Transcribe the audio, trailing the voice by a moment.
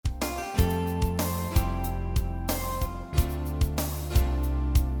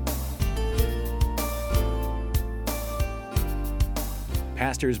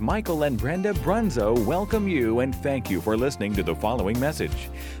Pastors Michael and Brenda Brunzo welcome you and thank you for listening to the following message.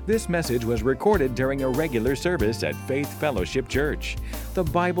 This message was recorded during a regular service at Faith Fellowship Church. The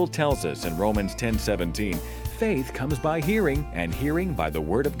Bible tells us in Romans 10:17, faith comes by hearing, and hearing by the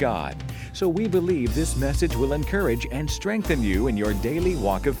Word of God. So we believe this message will encourage and strengthen you in your daily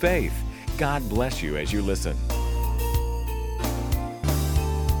walk of faith. God bless you as you listen.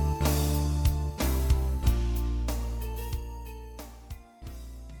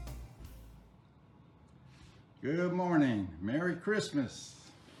 Good morning. Merry Christmas.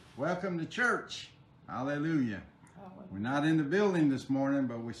 Welcome to church. Hallelujah. We're not in the building this morning,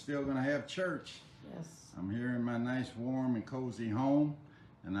 but we're still going to have church. Yes. I'm here in my nice, warm, and cozy home,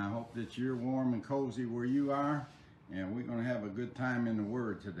 and I hope that you're warm and cozy where you are, and we're going to have a good time in the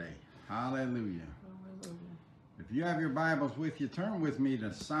Word today. Hallelujah. Hallelujah. If you have your Bibles with you, turn with me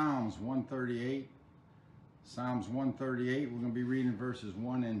to Psalms 138. Psalms 138, we're going to be reading verses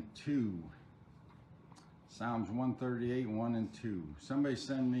 1 and 2. Psalms 138, 1 and 2. Somebody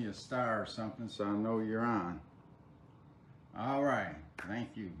send me a star or something so I know you're on. All right. Thank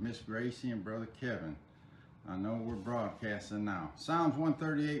you, Miss Gracie and Brother Kevin. I know we're broadcasting now. Psalms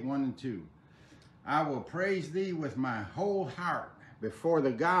 138, 1 and 2. I will praise thee with my whole heart. Before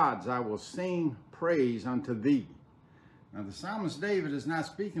the gods I will sing praise unto thee. Now the psalmist David is not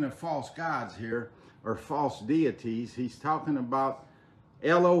speaking of false gods here or false deities. He's talking about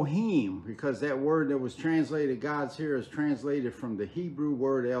Elohim, because that word that was translated gods here is translated from the Hebrew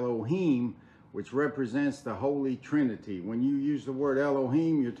word Elohim, which represents the Holy Trinity. When you use the word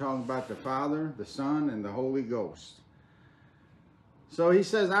Elohim, you're talking about the Father, the Son, and the Holy Ghost. So he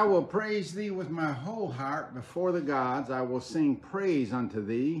says, I will praise thee with my whole heart before the gods. I will sing praise unto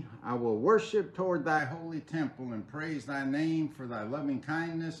thee. I will worship toward thy holy temple and praise thy name for thy loving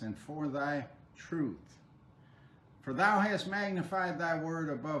kindness and for thy truth. For thou hast magnified thy word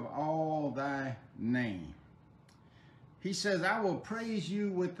above all thy name. He says, I will praise you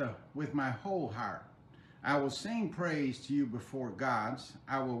with my whole heart. I will sing praise to you before gods.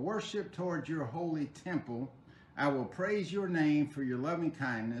 I will worship toward your holy temple. I will praise your name for your loving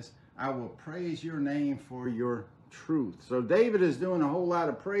kindness. I will praise your name for your truth. So David is doing a whole lot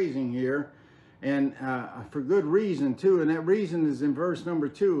of praising here, and for good reason too. And that reason is in verse number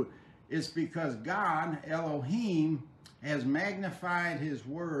 2. It's because God, Elohim, has magnified his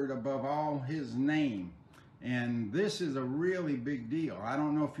word above all his name. And this is a really big deal. I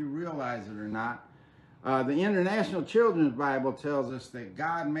don't know if you realize it or not. The International Children's Bible tells us that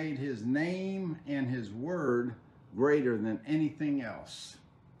God made his name and his word greater than anything else.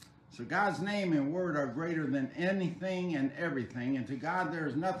 So God's name and word are greater than anything and everything. And to God there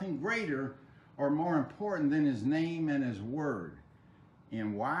is nothing greater or more important than his name and his word.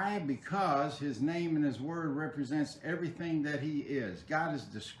 And why? Because his name and his word represents everything that he is. God is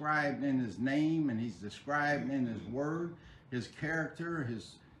described in his name, and he's described in his word, his character,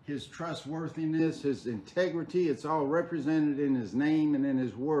 his trustworthiness, his integrity. It's all represented in his name and in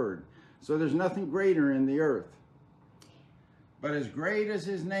his word. So there's nothing greater in the earth. But as great as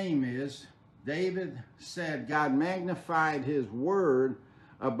his name is, David said God magnified his word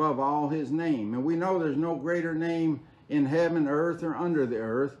above all his name. And we know there's no greater name in heaven, earth, or under the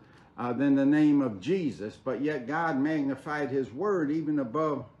earth than the name of Jesus, but yet God magnified his word even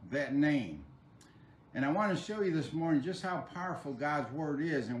above that name. And I want to show you this morning just how powerful God's word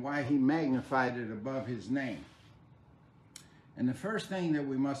is and why he magnified it above his name. And the first thing that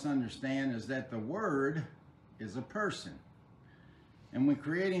we must understand is that the word is a person. And when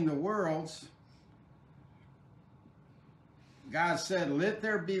creating the worlds, God said, let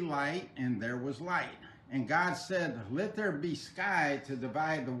there be light, and there was light. And God said, let there be sky to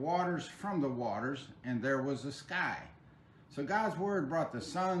divide the waters from the waters, and there was a sky. So God's word brought the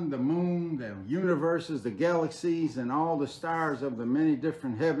sun, the moon, the universes, the galaxies, and all the stars of the many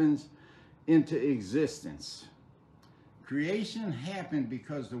different heavens into existence. Creation happened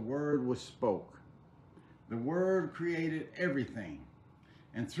because the word was spoke. The word created everything.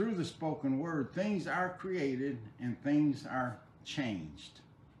 And through the spoken word, things are created and things are changed.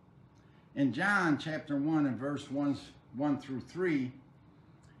 In John chapter 1 and verse 1 through 3,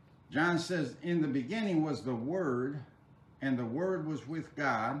 John says, in the beginning was the Word, and the Word was with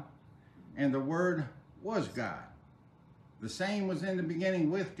God, and the Word was God. The same was in the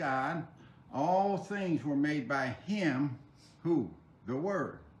beginning with God. All things were made by him, who? The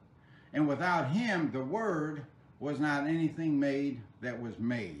Word. And without him, the Word, was not anything made that was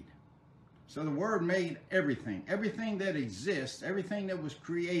made. So the Word made everything. Everything that exists, everything that was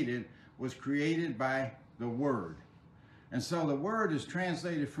created by the Word. And so the word is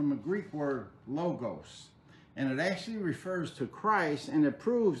translated from a Greek word, logos. And it actually refers to Christ, and it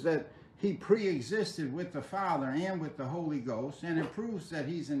proves that he pre-existed with the Father and with the Holy Ghost, and it proves that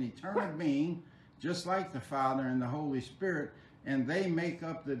he's an eternal being, just like the Father and the Holy Spirit, and they make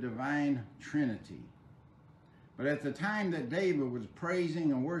up the divine Trinity. But at the time that David was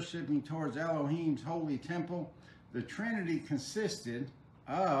praising and worshiping towards Elohim's holy temple, the Trinity consisted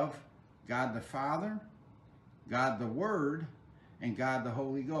of God the Father, God the Word, and God the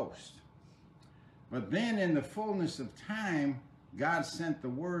Holy Ghost. But then in the fullness of time, God sent the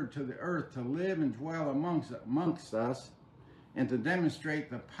Word to the earth to live and dwell amongst us and to demonstrate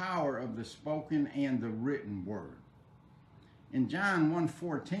the power of the spoken and the written Word. In John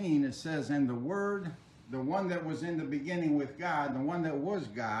 1:14, it says, "And the Word, the one that was in the beginning with God, the one that was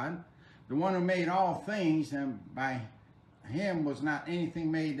God, the one who made all things, and by him was not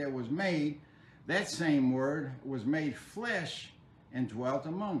anything made that was made, that same Word was made flesh and dwelt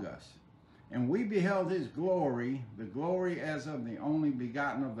among us. And we beheld his glory, the glory as of the only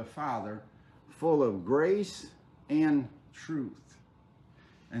begotten of the Father, full of grace and truth."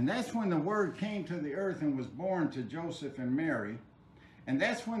 And that's when the Word came to the earth and was born to Joseph and Mary. And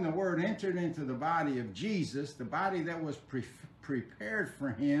that's when the Word entered into the body of Jesus, the body that was prepared for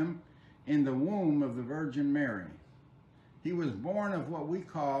him in the womb of the Virgin Mary. He was born of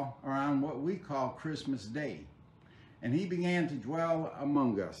around what we call Christmas Day. And he began to dwell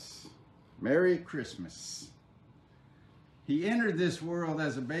among us. Merry Christmas. He entered this world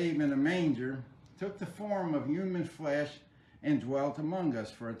as a babe in a manger, took the form of human flesh, and dwelt among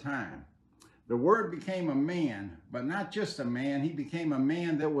us for a time. The Word became a man, but not just a man. He became a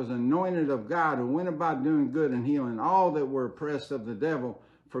man that was anointed of God, who went about doing good and healing all that were oppressed of the devil,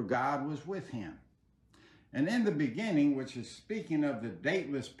 for God was with him. And in the beginning, which is speaking of the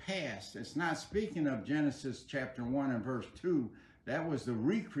dateless past, it's not speaking of Genesis chapter 1 and verse 2. That was the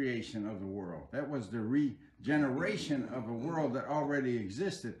recreation of the world. That was the regeneration of a world that already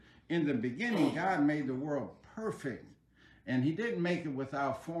existed. In the beginning, God made the world perfect. And he didn't make it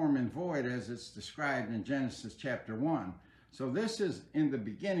without form and void, as it's described in Genesis chapter 1. So this is in the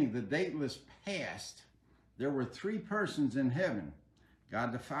beginning, the dateless past. There were three persons in heaven: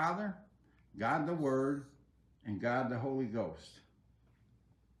 God the Father, God the Word, and God the Holy Ghost.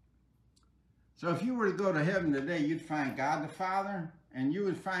 So if you were to go to heaven today, you'd find God the Father and you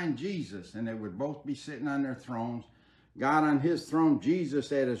would find Jesus, and they would both be sitting on their thrones. God on his throne,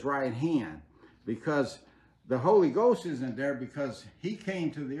 Jesus at his right hand, because the Holy Ghost isn't there, because he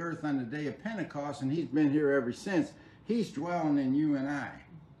came to the earth on the day of Pentecost and he's been here ever since. He's dwelling in you and I.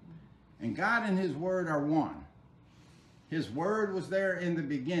 And God and his Word are one. His Word was there in the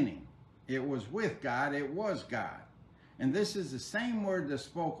beginning. It was with God. It was God. And this is the same Word that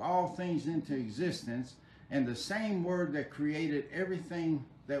spoke all things into existence, and the same Word that created everything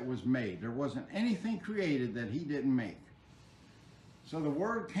that was made. There wasn't anything created that he didn't make. So the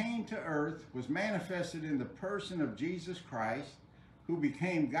Word came to earth, was manifested in the person of Jesus Christ, who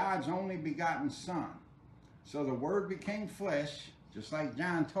became God's only begotten Son. So the Word became flesh, just like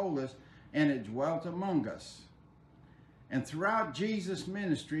John told us, and it dwelt among us. And throughout Jesus'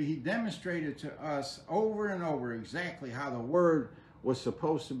 ministry, he demonstrated to us over and over exactly how the Word was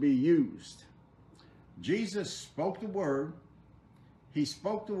supposed to be used. Jesus spoke the Word. He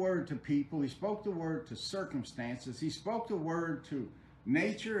spoke the Word to people. He spoke the Word to circumstances. He spoke the Word to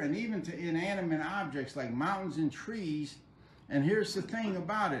nature and even to inanimate objects like mountains and trees. And here's the thing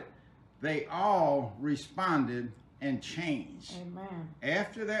about it: they all responded and changed. Amen.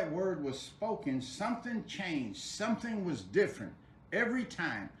 After that Word was spoken, something changed. Something was different. Every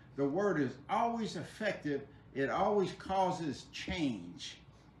time. The Word is always effective. It always causes change.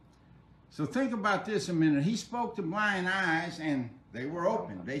 So think about this a minute. He spoke to blind eyes and they were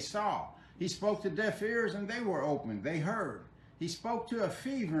open. They saw. He spoke to deaf ears and they were open. They heard. He spoke to a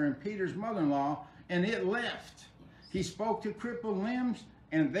fever in Peter's mother-in-law and it left. He spoke to crippled limbs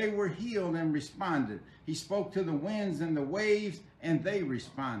and they were healed and responded. He spoke to the winds and the waves and they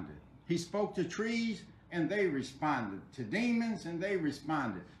responded. He spoke to trees and they responded. To demons and they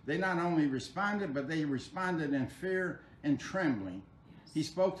responded. They not only responded, but they responded in fear and trembling. He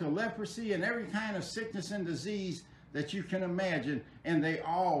spoke to leprosy and every kind of sickness and disease that you can imagine, and they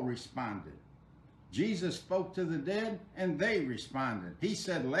all responded. Jesus spoke to the dead and they responded. He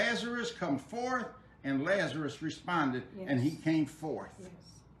said, "Lazarus, come forth," and Lazarus responded, and he came forth. Yes.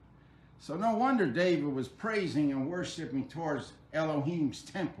 So no wonder David was praising and worshiping towards Elohim's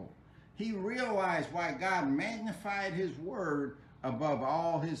temple. He realized why God magnified his Word above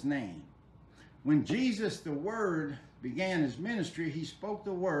all his name. When Jesus, the Word, began his ministry, he spoke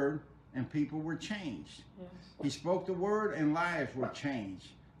the Word and people were changed. Yes. He spoke the Word and lives were changed.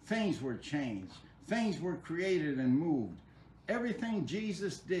 Things were changed. things were created and moved. Everything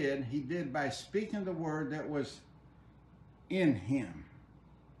Jesus did, he did by speaking the word that was in him.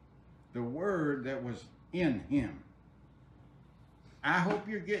 The word that was in him. I hope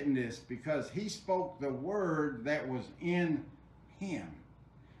you're getting this, because he spoke the word that was in him.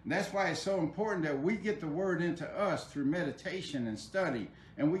 And that's why it's so important that we get the word into us through meditation and study,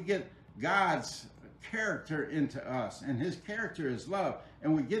 and we get God's character into us, and his character is love,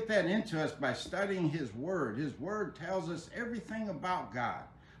 and we get that into us by studying his word. His word tells us everything about God.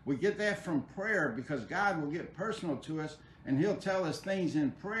 We get that from prayer, because God will get personal to us, and he'll tell us things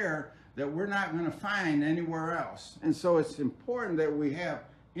in prayer that we're not going to find anywhere else. And so it's important that we have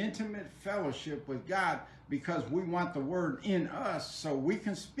intimate fellowship with God, because we want the word in us so we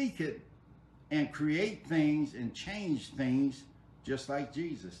can speak it and create things and change things just like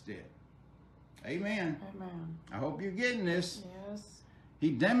Jesus did. Amen. Amen. I hope you're getting this. Yes.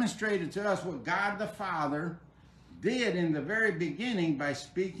 He demonstrated to us what God the Father did in the very beginning by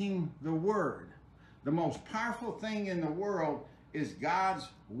speaking the word. The most powerful thing in the world is God's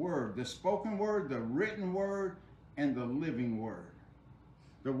word, the spoken word, the written word, and the living word.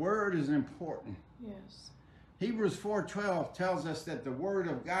 The word is important. Yes. Hebrews 4:12 tells us that the word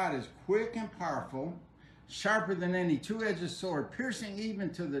of God is quick and powerful, sharper than any two-edged sword, piercing even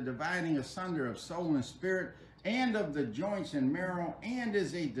to the dividing asunder of soul and spirit, and of the joints and marrow, and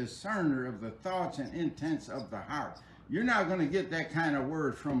is a discerner of the thoughts and intents of the heart. You're not going to get that kind of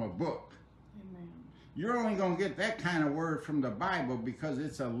word from a book. Amen. You're only going to get that kind of word from the Bible, because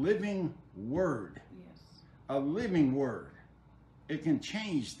it's a living word. Yes. A living word. It can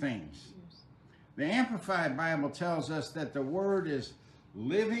change things. Yes. The Amplified Bible tells us that the word is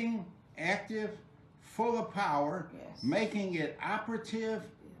living, active, full of power, Yes. making it operative,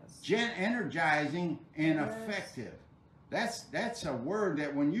 Yes. energizing, and Yes. effective. That's a word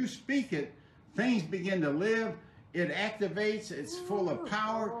that when you speak it, things begin to live. It activates. It's full of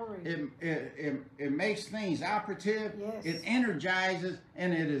power. Glory. It makes things operative. Yes. It energizes,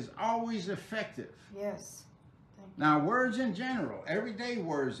 and it is always effective. Yes. Thank you. Now, words in general, everyday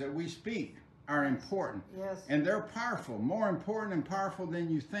words that we speak, are important. Yes. And they're powerful, more important and powerful than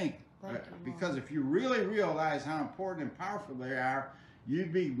you think. Thank you, Because if you really realize how important and powerful they are,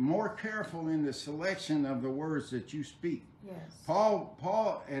 you'd be more careful in the selection of the words that you speak. Yes.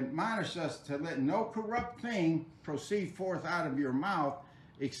 Paul admonished us to let no corrupt thing proceed forth out of your mouth,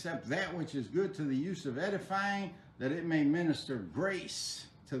 except that which is good to the use of edifying, that it may minister grace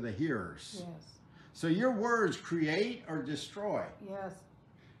to the hearers. Yes. So your words create or destroy. Yes.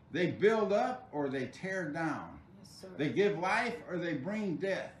 They build up or they tear down. Yes, sir. They give life or they bring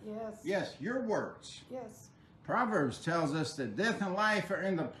death. Yes. Yes, your words. Yes. Proverbs tells us that death and life are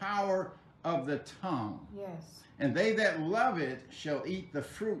in the power of the tongue. Yes. And they that love it shall eat the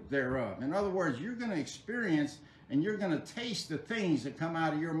fruit thereof. In other words, you're going to experience and you're going to taste the things that come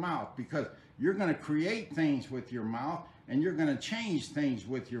out of your mouth, because you're going to create things with your mouth and you're going to change things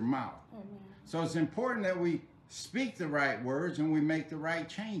with your mouth. Amen. So it's important that we speak the right words and we make the right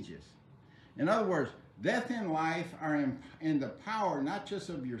changes. In other words, death and life are in the power not just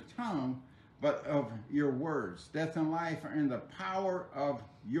of your tongue, but of your words. Death and life are in the power of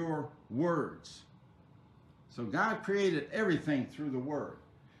your words. So God created everything through the word.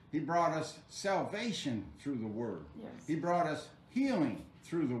 He brought us salvation through the word. Yes. He brought us healing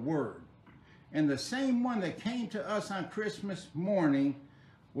through the word. And the same one that came to us on Christmas morning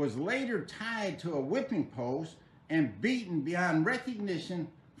was later tied to a whipping post and beaten beyond recognition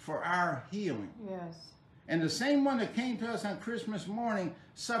for our healing. Yes. And the same one that came to us on Christmas morning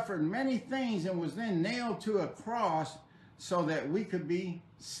suffered many things and was then nailed to a cross so that we could be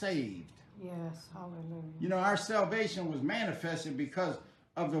saved. Yes. Hallelujah. You know, our salvation was manifested because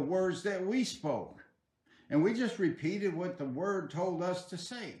of the words that we spoke. And we just repeated what the word told us to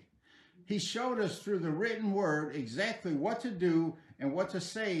say. He showed us through the written word exactly what to do and what to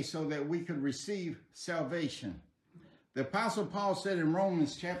say so that we could receive salvation. The Apostle Paul said in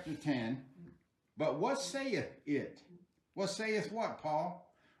Romans chapter 10, "But what saith it?" What saith what,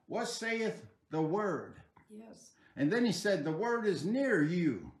 Paul? What saith the word? Yes. And then he said, "The word is near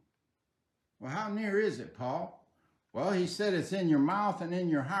you." Well, how near is it, Paul? Well, he said it's in your mouth and in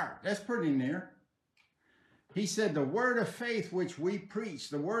your heart. That's pretty near. He said the word of faith which we preach,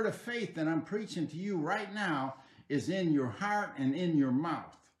 the word of faith that I'm preaching to you right now, is in your heart and in your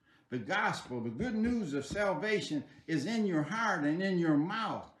mouth. The gospel, the good news of salvation, is in your heart and in your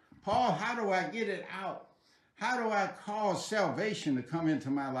mouth. Paul, how do I get it out? How do I cause salvation to come into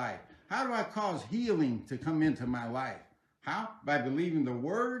my life? How do I cause healing to come into my life? How? By believing the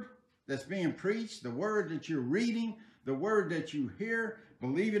word that's being preached, the word that you're reading, The word that you hear,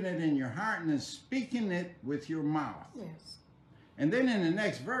 believing it in your heart, and then speaking it with your mouth. Yes. And then in the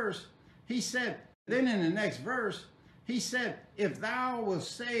next verse, he said, if thou wilt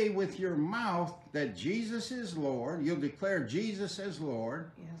say with your mouth that Jesus is Lord, you'll declare Jesus as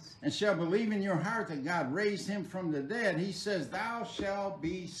Lord, Yes. and shall believe in your heart that God raised him from the dead, he says, thou shalt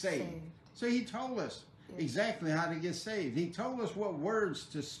be saved. So he told us exactly how to get saved. He told us what words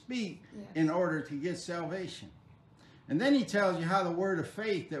to speak in order to get salvation. And then he tells you how the word of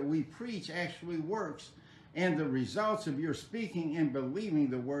faith that we preach actually works and the results of your speaking and believing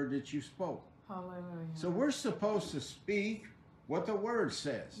the word that you spoke. Hallelujah. So we're supposed to speak what the word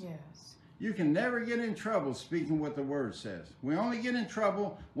says. Yes. You can never get in trouble speaking what the word says. We only get in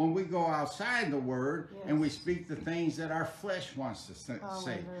trouble when we go outside the word and we speak the things that our flesh wants to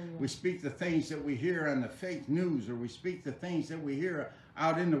say. We speak the things that we hear on the fake news, or we speak the things that we hear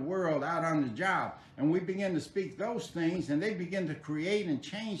out in the world, out on the job. And we begin to speak those things, and they begin to create and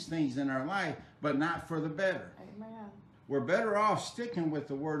change things in our life, but not for the better. Amen. We're better off sticking with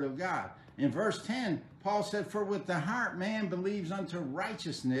the word of God. In verse 10, Paul said, for with the heart man believes unto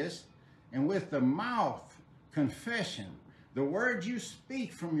righteousness, and with the mouth confession. The word you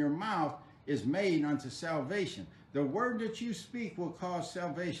speak from your mouth is made unto salvation. The word that you speak will cause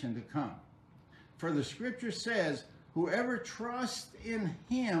salvation to come. For the scripture says, whoever trusts in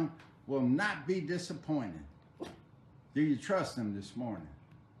him will not be disappointed. Do you trust him this morning?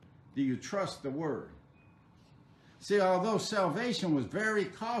 Do you trust the word? See, although salvation was very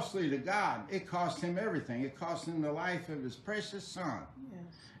costly to God, it cost him everything. It cost him the life of his precious son. Yes.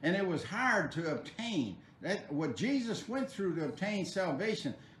 And it was hard to obtain. What Jesus went through to obtain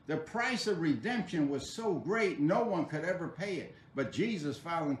salvation, the price of redemption was so great, no one could ever pay it. But Jesus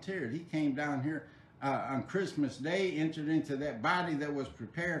volunteered. He came down here on Christmas Day, entered into that body that was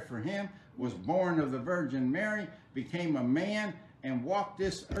prepared for him, was born of the Virgin Mary, became a man, and walked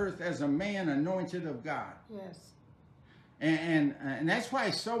this earth as a man anointed of God. Yes. And that's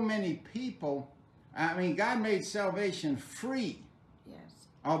why so many people, I mean, God made salvation free. Yes.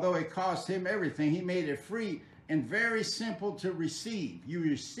 Although it cost him everything, he made it free and very simple to receive. You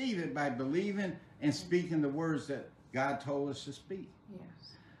receive it by believing and speaking the words that God told us to speak.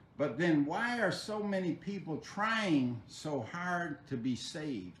 Yes. But then why are so many people trying so hard to be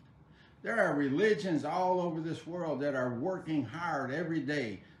saved? There are religions all over this world that are working hard every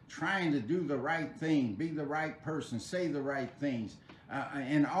day, trying to do the right thing, be the right person, say the right things,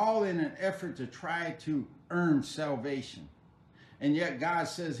 and all in an effort to try to earn salvation. And yet God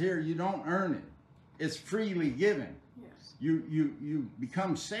says here, you don't earn it. It's freely given. Yes. You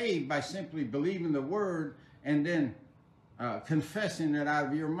become saved by simply believing the word and then confessing it out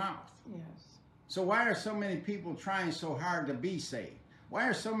of your mouth. Yes. So why are so many people trying so hard to be saved? Why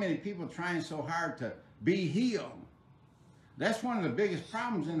are so many people trying so hard to be healed? That's one of the biggest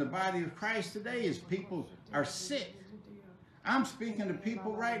problems in the body of Christ today is people are sick. I'm speaking to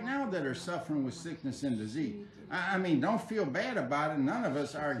people right now that are suffering with sickness and disease. I mean, don't feel bad about it. None of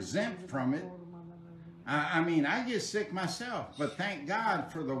us are exempt from it. I mean, I get sick myself, but thank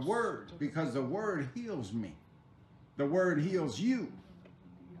God for the word, because the word heals me. The word heals you.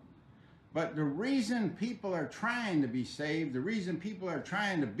 But the reason people are trying to be saved, the reason people are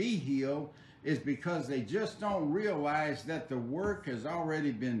trying to be healed, is because they just don't realize that the work has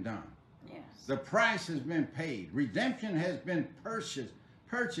already been done. Yes. The price has been paid. Redemption has been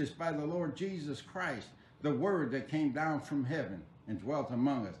purchased by the Lord Jesus Christ, the word that came down from heaven and dwelt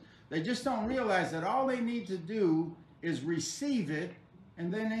among us. They just don't realize that all they need to do is receive it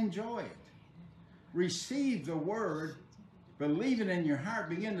and then enjoy it. Receive the word, believe it in your heart,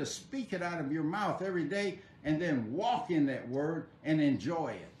 begin to speak it out of your mouth every day, and then walk in that word and enjoy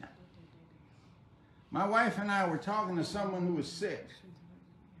it. My wife and I were talking to someone who was sick,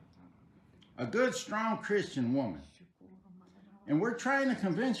 a good, strong Christian woman. And we're trying to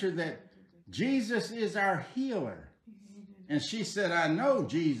convince her that Jesus is our healer. And she said, I know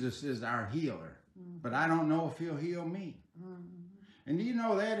Jesus is our healer, but I don't know if he'll heal me. And you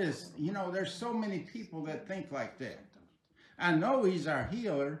know, there's so many people that think like that. I know he's our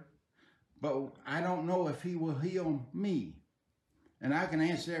healer, but I don't know if he will heal me. And I can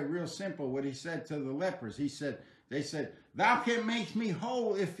answer that real simple, what he said to the lepers. They said, thou canst make me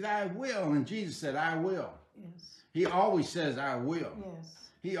whole if thou will. And Jesus said, I will. Yes. He always says, I will. Yes.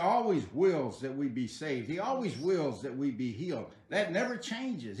 He always wills that we be saved. He always wills that we be healed. That never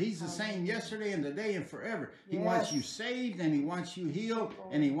changes. He's the same yesterday and today and forever. He wants you saved, and he wants you healed,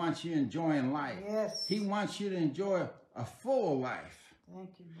 and he wants you enjoying life. Yes. He wants you to enjoy a full life. Thank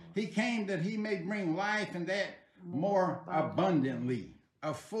you, Lord. He came that he may bring life, and that more abundantly,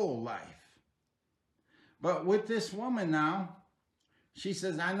 a full life. But with this woman now, she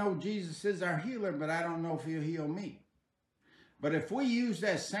says, I know Jesus is our healer, but I don't know if he'll heal me. But if we use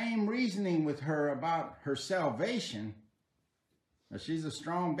that same reasoning with her about her salvation, now she's a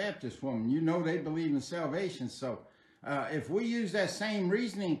strong Baptist woman. You know they believe in salvation. So if we use that same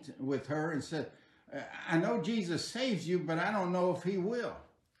reasoning with her and said, I know Jesus saves you, but I don't know if he will.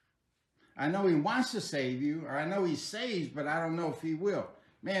 I know he wants to save you, or I know he saves, but I don't know if he will.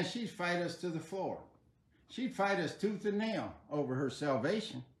 Man, she'd fight us to the floor. She'd fight us tooth and nail over her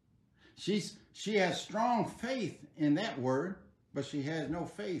salvation. She has strong faith in that word, but she has no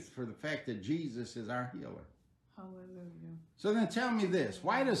faith for the fact that Jesus is our healer. Hallelujah. So then tell me this.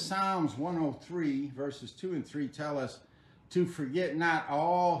 Why does Psalms 103 verses 2 and 3 tell us to forget not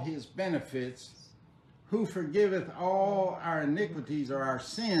all his benefits, who forgiveth all our iniquities or our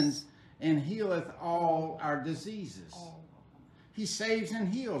sins, and healeth all our diseases? He saves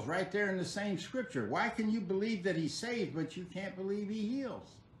and heals right there in the same scripture. Why can you believe that he saves, but you can't believe he heals?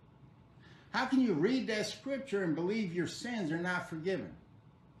 How can you read that scripture and believe your sins are not forgiven?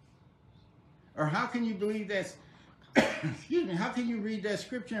 Or how can you believe that, excuse me, how can you read that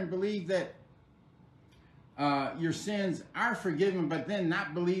scripture and believe that your sins are forgiven, but then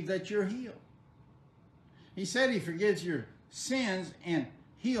not believe that you're healed? He said he forgives your sins and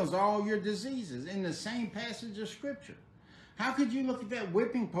heals all your diseases in the same passage of scripture. How could you look at that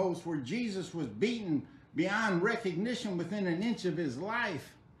whipping post where Jesus was beaten beyond recognition within an inch of his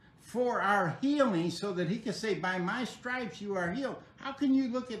life for our healing so that he could say, by my stripes you are healed? How can you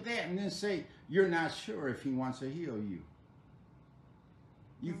look at that and then say, you're not sure if he wants to heal you?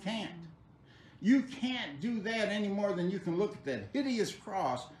 You can't. You can't do that any more than you can look at that hideous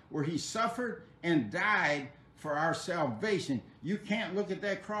cross where he suffered and died for our salvation. You can't look at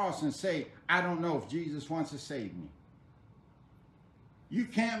that cross and say, I don't know if Jesus wants to save me. You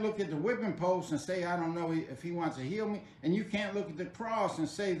can't look at the whipping post and say, I don't know if he wants to heal me. And you can't look at the cross and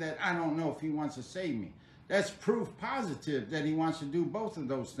say that I don't know if he wants to save me. That's proof positive that he wants to do both of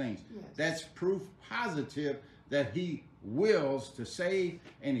those things. Yes. That's proof positive that he wills to save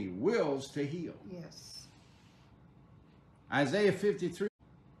and he wills to heal. Yes. Isaiah 53,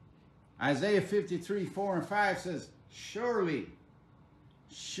 4 and 5 says, surely,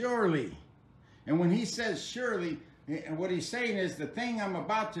 surely. And when he says surely, and what he's saying is the thing I'm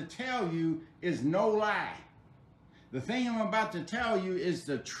about to tell you is no lie. The thing I'm about to tell you is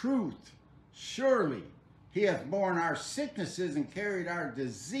the truth. Surely he hath borne our sicknesses and carried our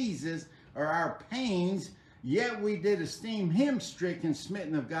diseases or our pains, yet we did esteem him stricken,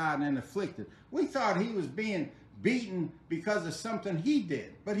 smitten of God, and afflicted. We thought he was being beaten because of something he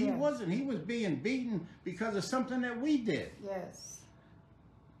did, but he wasn't. He was being beaten because of something that we did. Yes.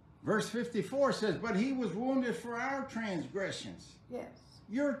 Verse 54 says, but he was wounded for our transgressions. Yes.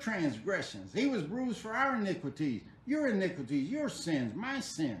 Your transgressions. He was bruised for our iniquities, your sins, my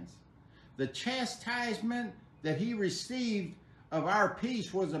sins. The chastisement that he received of our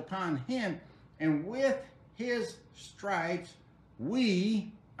peace was upon him, and with his stripes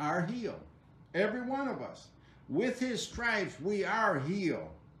we are healed. Every one of us. With his stripes we are healed.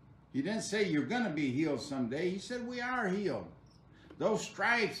 He didn't say you're going to be healed someday. He said we are healed. Those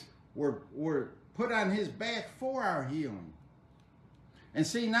stripes were put on his back for our healing. And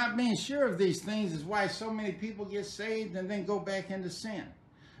see, not being sure of these things is why so many people get saved and then go back into sin.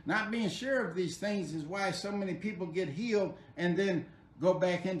 Not being sure of these things is why so many people get healed and then go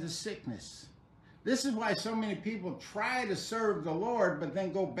back into sickness. This is why so many people try to serve the Lord but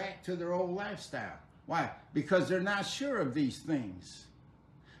then go back to their old lifestyle. Why? Because they're not sure of these things.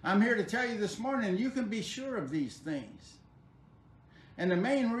 I'm here to tell you this morning, you can be sure of these things. And the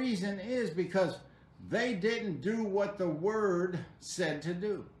main reason is because they didn't do what the word said to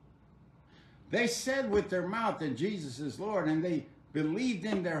do. They said with their mouth that Jesus is Lord, and they believed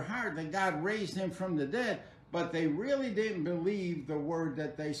in their heart that God raised him from the dead, but they really didn't believe the word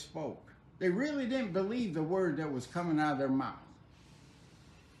that they spoke. They really didn't believe the word that was coming out of their mouth.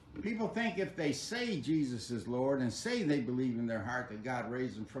 People think if they say Jesus is Lord and say they believe in their heart that God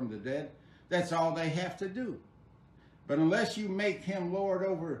raised him from the dead, that's all they have to do. But unless you make him Lord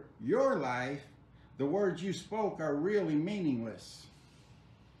over your life, the words you spoke are really meaningless.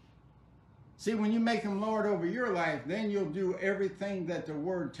 See, when you make him Lord over your life, then you'll do everything that the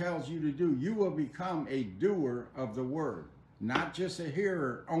word tells you to do. You will become a doer of the word, not just a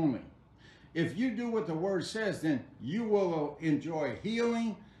hearer only. If you do what the word says, then you will enjoy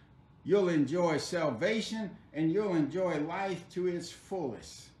healing, you'll enjoy salvation, and you'll enjoy life to its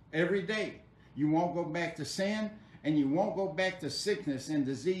fullest every day. You won't go back to sin, and you won't go back to sickness and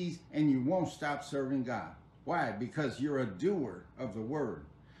disease, and you won't stop serving God. Why? Because you're a doer of the word.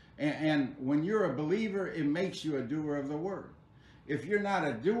 And when you're a believer, it makes you a doer of the word. If you're not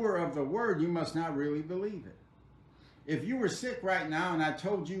a doer of the word, you must not really believe it. If you were sick right now and I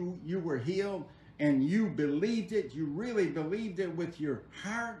told you you were healed and you believed it, you really believed it with your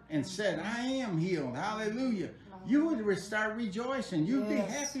heart and said, I am healed, hallelujah, you would start rejoicing. You'd be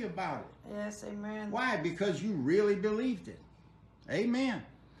happy about it. Yes, amen. Why? Because you really believed it. Amen.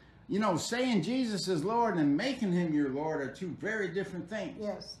 You know, saying Jesus is Lord and making him your Lord are two very different things.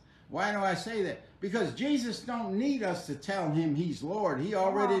 Yes. Why do I say that? Because Jesus don't need us to tell him he's Lord. He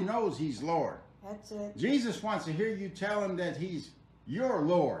already knows he's Lord. That's it. Jesus wants to hear you tell him that he's your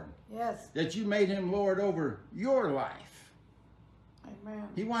Lord. Yes. That you made him Lord over your life. Amen.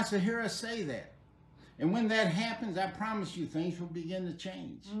 He wants to hear us say that. And when that happens, I promise you things will begin to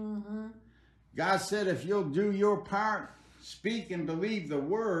change. Mm-hmm. God said if you'll do your part, speak and believe the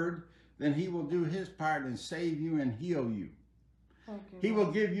word, then he will do his part and save you and heal you. Thank you, He Lord.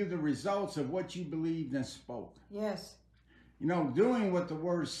 will give you the results of what you believed and spoke. Yes. You know, doing what the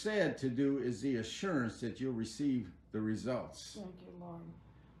word said to do is the assurance that you'll receive the results. Thank you, Lord.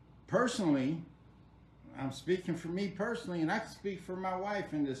 Personally, I'm speaking for me personally, and I can speak for my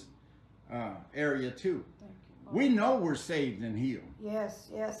wife in this area too. Thank you, Lord. We know we're saved and healed. Yes,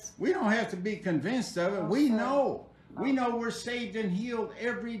 yes. We don't have to be convinced of it. No, We sir. know. No. We know we're saved and healed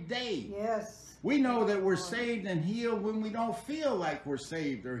every day. Yes. We know that we're Lord. saved and healed when we don't feel like we're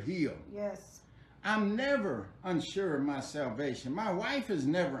saved or healed. Yes. I'm never unsure of my salvation. My wife is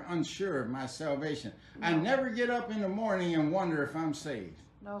never unsure of my salvation. I never get up in the morning and wonder if I'm saved.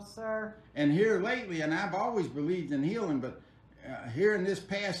 No, sir. And here lately, and I've always believed in healing, but here in this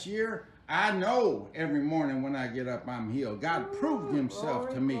past year, I know every morning when I get up I'm healed. God proved himself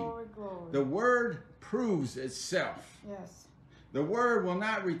Glory, to me. Glory, glory. The word proves itself. Yes. The word will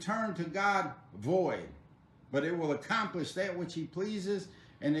not return to God void, but it will accomplish that which he pleases,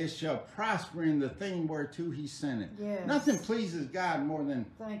 and it shall prosper in the thing whereto he sent it. Yes. Nothing pleases God more than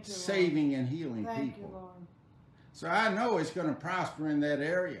Thank you, Lord. saving and healing Thank people. you, Lord. So I know it's going to prosper in that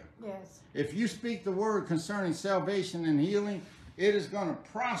area. Yes. If you speak the word concerning salvation and healing, it is going to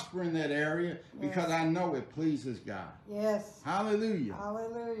prosper in that area because I know it pleases God. Yes. Hallelujah.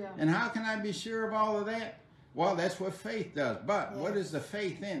 Hallelujah. And how can I be sure of all of that? Well, that's what faith does. But what Yes. is the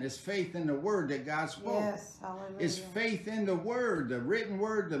faith in? It's faith in the word that God spoke. Yes. Hallelujah. It's faith in the word, the written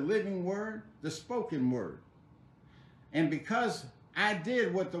word, the living word, the spoken word. And because I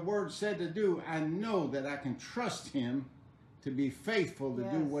did what the word said to do, I know that I can trust him to be faithful to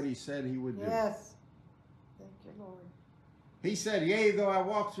do Yes. what he said he would do. Yes. Thank you, Lord. He said, yea, though I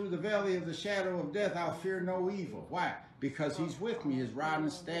walk through the valley of the shadow of death, I'll fear no evil. Why? Because he's with me. His rod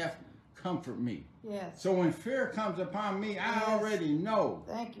and staff comfort me. Yes. So when fear comes upon me, I Yes. already know.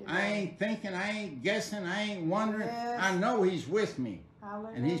 Thank you, I Lord. ain't thinking, I ain't guessing, I ain't wondering. Yes. I know he's with me.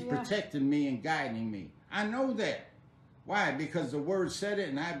 Hallelujah. And he's protecting me and guiding me. I know that. Why? Because the word said it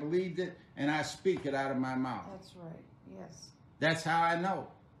and I believed it and I speak it out of my mouth. That's right. Yes. That's how I know.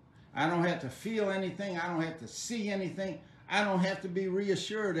 I don't have to feel anything. I don't have to see anything. I don't have to be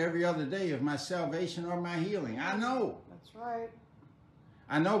reassured every other day of my salvation or my healing. I know. That's right.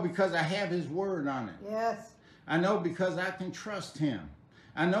 I know because I have his word on it. Yes. I know because I can trust him.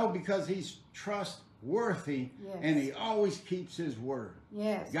 I know because he's trustworthy and he always keeps his word.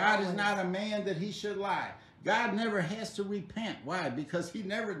 Yes. God is always. not a man that he should lie. God never has to repent. Why? Because he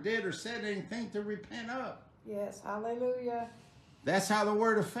never did or said anything to repent of. Yes. Hallelujah. That's how the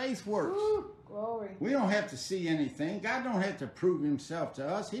word of faith works. Woo. Glory. We don't have to see anything. God don't have to prove himself to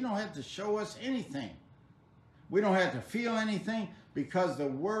us. He don't have to show us anything. We don't have to feel anything because the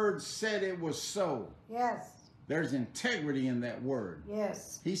word said it was so. Yes. There's integrity in that word.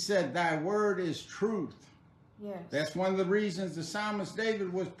 Yes. He said, thy word is truth. Yes. That's one of the reasons the psalmist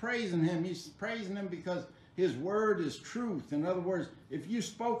David was praising him. He's praising him because his word is truth. In other words, if you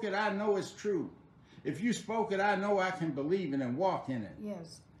spoke it, I know it's true. If you spoke it, I know I can believe it and walk in it.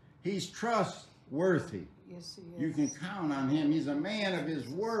 Yes. He's trustworthy. Yes, he is. You can count on him. He's a man of his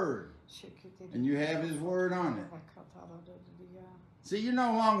word. And you have his word on it. See, you're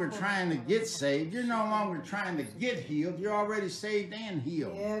no longer trying to get saved. You're no longer trying to get healed. You're already saved and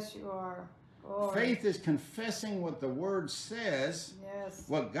healed. Yes, you are. Glory. Faith is confessing what the word says, Yes.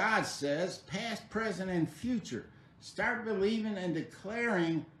 what God says, past, present, and future. Start believing and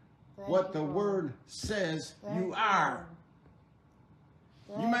declaring Thank what you, the Lord. word says Thank you are.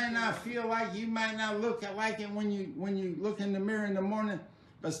 Lord. You Thank might not feel like, you might not look like it when you look in the mirror in the morning,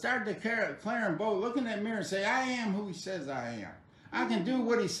 but start declaring both. Look in that mirror and say, I am who he says I am. I can do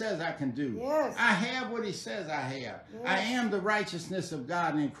what he says I can do. Yes. I have what he says I have. Yes. I am the righteousness of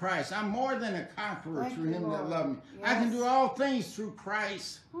God in Christ. I'm more than a conqueror Thank through you, him that Lord. loved me. I can Yes. do all things through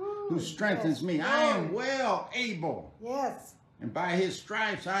Christ who Woo, strengthens yes. me. I am Glory. well able. Yes. And by his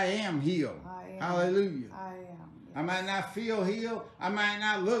stripes I am healed. I am. Hallelujah. I am. I might not feel healed. I might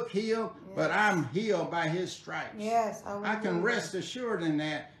not look healed, but Yes. I'm healed by his stripes. Yes. I can Hallelujah. rest assured in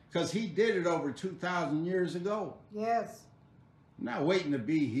that because he did it over 2,000 years ago. Yes. I'm not waiting to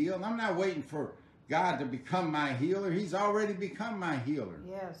be healed. I'm not waiting for God to become my healer. He's already become my healer.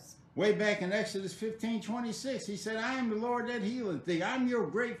 Yes. Way back in Exodus 15:26, he said, I am the Lord that healeth thee. I'm your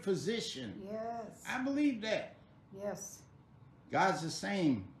great physician. Yes. I believe that. Yes. God's the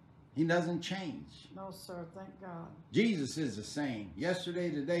same. He doesn't change. No, sir. Thank God. Jesus is the same,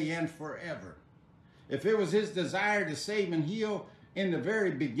 yesterday, today, and forever. If it was his desire to save and heal in the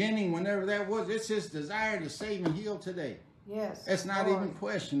very beginning, whenever that was, it's his desire to save and heal today. Yes. It's not Lord. even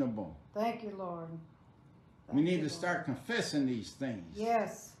questionable. Thank you, Lord. We Thank need you, to Lord. start confessing these things.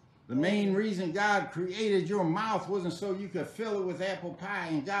 Yes. The main reason God created your mouth wasn't so you could fill it with apple pie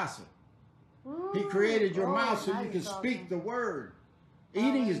and gossip. He Ooh, created your glory. mouth so Now you you're could talking. speak the word.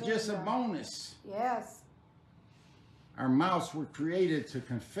 Eating is just a Hallelujah. bonus. Yes. Our mouths were created to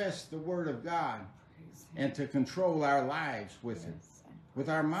confess the word of God Praise Him. and to control our lives with it. Yes. And With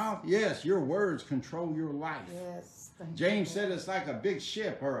our mouth, yes, your words control your life. yes. Thank James you, said it's like a big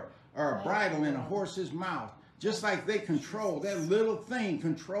ship or a Thank bridle you, in a Lord. horse's mouth. Just like they control, that little thing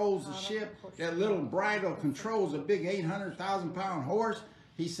controls the ship, that little bridle controls a big 800,000-pound horse.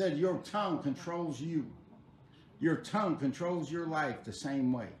 He said your tongue controls you. Your tongue controls your life the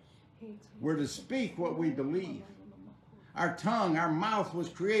same way. We're to speak what we believe. Our tongue, our mouth was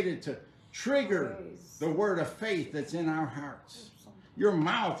created to trigger the word of faith that's in our hearts. Your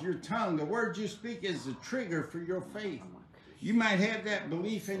mouth, your tongue, the word you speak is the trigger for your faith. You might have that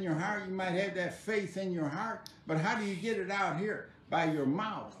belief in your heart. You might have that faith in your heart. But how do you get it out here? By your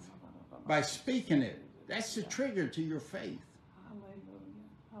mouth. By speaking it. That's the trigger to your faith. Hallelujah.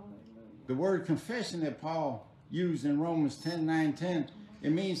 Hallelujah. The word confession that Paul used in Romans 10:9-10,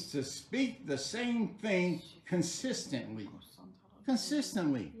 it means to speak the same thing consistently.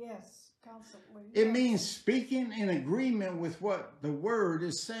 Consistently. Yes. Constantly. It Yes. means speaking in agreement with what the word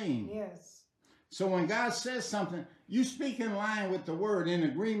is saying. Yes. So when God says something, you speak in line with the word, in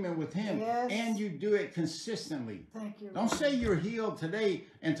agreement with him, Yes. and you do it consistently. Thank you. Don't Lord. say you're healed today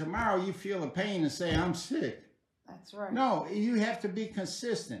and tomorrow you feel a pain and say, I'm sick. That's right. No, you have to be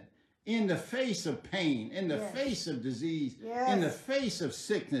consistent. In the face of pain, in the Yes. face of disease, Yes. in the face of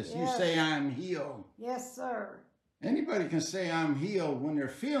sickness, you Yes. say, I'm healed. Yes, sir. Anybody can say I'm healed when they're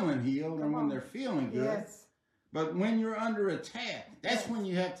feeling healed and Come when on. they're feeling good. Yes. But when you're under attack, that's Yes. when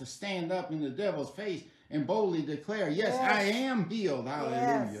you have to stand up in the devil's face and boldly declare, yes, Yes. I am healed.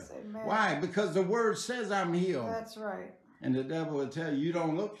 Hallelujah. Yes. Amen. Why? Because the word says I'm healed. That's right. And the devil will tell you, you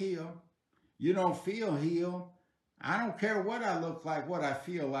don't look healed. You don't feel healed. I don't care what I look like, what I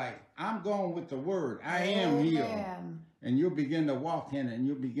feel like. I'm going with the word. I am healed. Amen. And you'll begin to walk in it and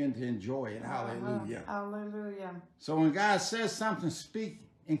you'll begin to enjoy it. Hallelujah. Hallelujah. So when God says something, speak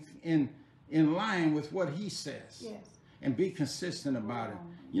in line with what he says. Yes. And be consistent about it.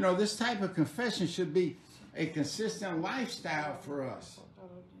 You know, this type of confession should be a consistent lifestyle for us.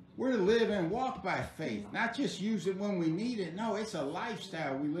 We're to live and walk by faith, not just use it when we need it. No, it's a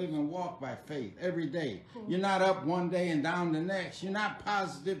lifestyle. We live and walk by faith every day. You're not up one day and down the next. You're not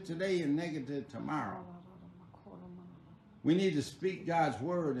positive today and negative tomorrow. We need to speak God's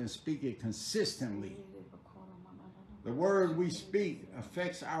word and speak it consistently. The word we speak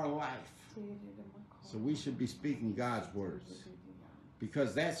affects our life. So we should be speaking God's words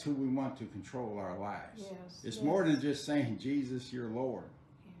because that's who we want to control our lives. Yes, It's yes. more than just saying, Jesus, you're Lord.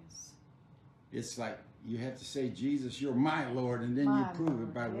 Yes. It's like you have to say, Jesus, you're my Lord, and then you My prove it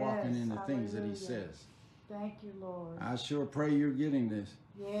Lord. by walking Yes, in the things that he hallelujah. says. Thank you, Lord. I sure pray you're getting this.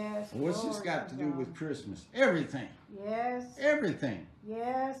 Yes. What's this glory got to do God. with Christmas? Everything. Yes. Everything.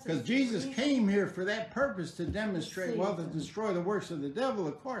 Yes. Because it's Jesus easy. came here for that purpose, to demonstrate, well, to Season. destroy the works of the devil,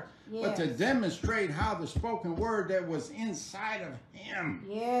 of course, but to Yes. demonstrate how the spoken word that was inside of him.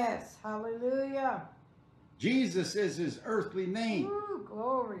 Yes. Hallelujah. Jesus is his earthly name. Ooh,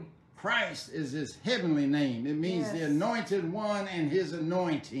 glory. Christ is his heavenly name. It means the Yes. anointed one and his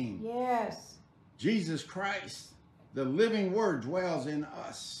anointing. Yes. Jesus Christ, the living word, dwells in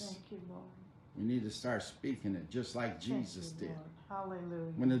us. Thank you, Lord. We need to start speaking it just like Thank Jesus you, did. Lord.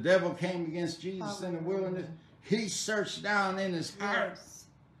 Hallelujah. When the devil came against Jesus in the Hallelujah. wilderness, he searched down in his heart Yes.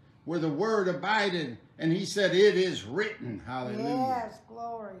 where the word abided And he said, it is written. Hallelujah. Yes,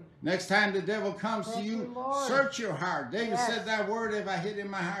 glory. Next time the devil comes to Thank you, you, Lord. search your heart. David Yes. said that word, if I hid in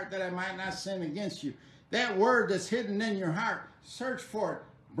my heart that I might not sin against you. That word that's hidden in your heart, search for it.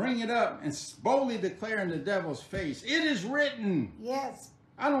 Bring it up and boldly declare in the devil's face, it is written. Yes.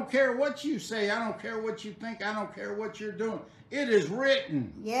 I don't care what you say. I don't care what you think. I don't care what you're doing. It is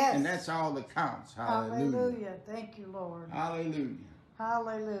written. Yes. And that's all that counts. Hallelujah. Hallelujah. Thank you, Lord. Hallelujah.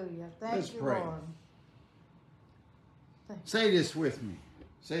 Hallelujah. Thank Let's you, pray. Lord. Say this with me.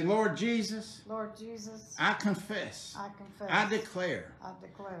 Say, Lord Jesus, Lord Jesus, I confess. I confess. I declare. I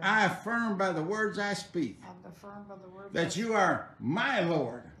declare. I affirm by the words I speak I affirm by the word that you are my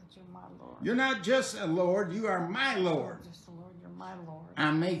Lord. that you're my Lord. You're not just a Lord, you are my Lord. Just the Lord, you're my Lord. I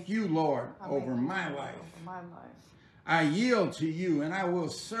make you Lord I make over you my Lord life. Over my life. I yield to you and I will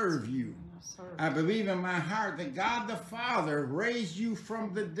serve you. And I serve I you. believe in my heart that God the Father raised you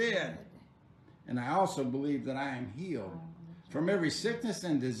from the dead. And I also believe that I am healed from every sickness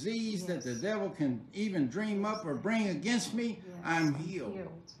and disease that the devil can even dream up or bring against me. Yes, I'm healed.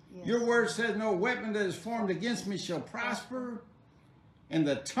 Yes. Your word says no weapon that is formed against me shall prosper, and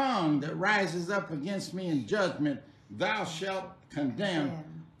the tongue that rises up against me in judgment thou shalt condemn,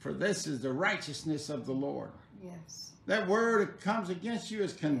 for this is the righteousness of the Lord. Yes. That word that comes against you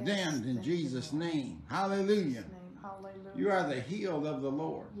is condemned in Thank you, Jesus' Lord. name. In Hallelujah. Jesus' name. Hallelujah. You are the healed of the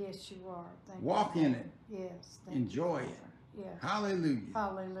Lord. Yes, you are. Thank Walk you. in it. Yes. Thank Enjoy you, it. Father. Yes. Hallelujah.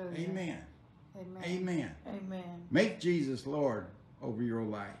 Hallelujah. Amen. Amen. Amen. Amen. Make Jesus Lord over your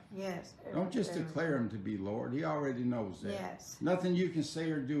life. Yes. Don't just every- declare him to be Lord. He already knows that. Yes. Nothing you can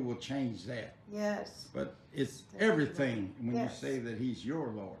say or do will change that. Yes. But it's Thank you, everything when Yes. you say that he's your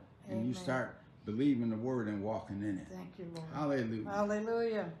Lord. And you Amen. start believing the word and walking in it. Thank you, Lord. Hallelujah.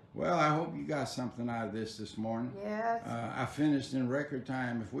 Hallelujah. Well, I hope you got something out of this morning. Yes. I finished in record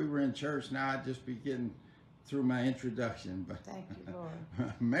time. If we were in church now, I'd just be getting through my introduction. But Thank you,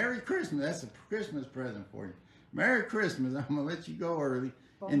 Lord. Merry Christmas. That's a Christmas present for you. Merry Christmas. I'm going to let you go early.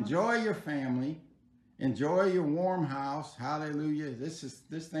 Bon- Enjoy your family. Enjoy your warm house. Hallelujah. This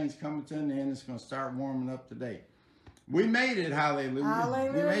thing's coming to an end. It's going to start warming up today. We made it. Hallelujah.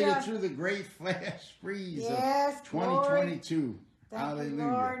 Hallelujah. We made it through the great flash freeze Yes, of 2022. Thank you, Hallelujah.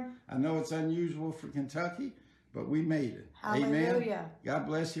 Lord. I know it's unusual for Kentucky, but we made it. Amen. Hallelujah. God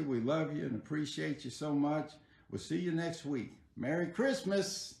bless you. We love you and appreciate you so much. We'll see you next week. Merry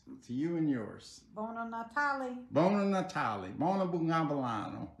Christmas to you and yours. Buona Natale. Buona Natale. Buona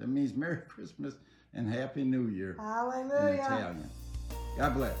Buongiorno. That means Merry Christmas and Happy New Year in Hallelujah. Italian.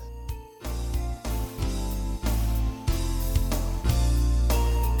 God bless.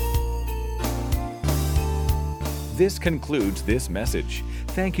 This concludes this message.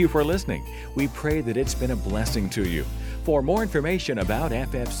 Thank you for listening. We pray that it's been a blessing to you. For more information about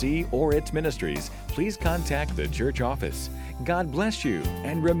FFC or its ministries, please contact the church office. God bless you,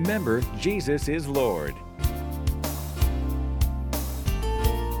 and remember, Jesus is Lord.